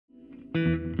Hi,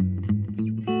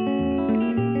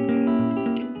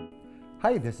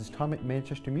 this is Tom at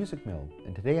Manchester Music Mill,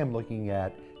 and today I'm looking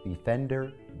at the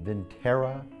Fender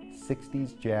Vintera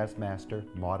 60s Jazzmaster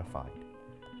Modified.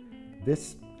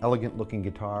 This elegant looking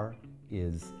guitar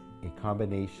is a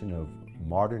combination of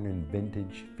modern and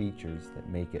vintage features that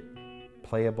make it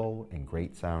playable and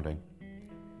great sounding.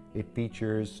 It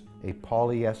features a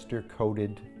polyester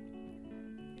coated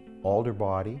alder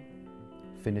body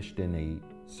finished in a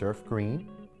surf green.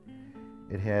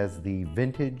 It has the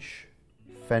vintage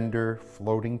Fender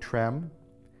floating trem,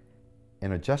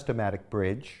 an Adjusto-matic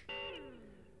bridge,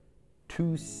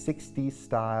 two 60s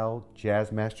style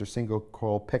Jazzmaster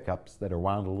single-coil pickups that are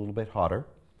wound a little bit hotter,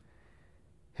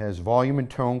 has volume and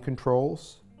tone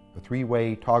controls, a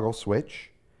three-way toggle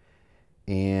switch,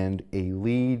 and a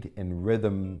lead and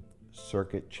rhythm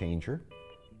circuit changer.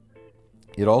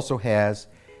 It also has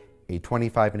a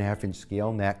 25.5-inch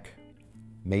scale neck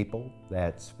maple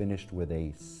that's finished with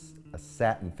a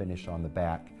satin finish on the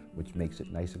back, which makes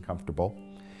it nice and comfortable.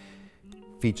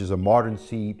 Features a modern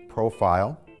C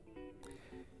profile.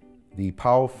 The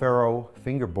Powell Ferro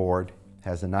fingerboard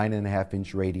has a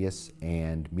 9.5-inch radius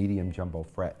and medium jumbo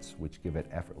frets, which give it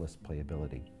effortless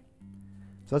playability.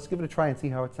 So let's give it a try and see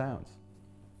how it sounds.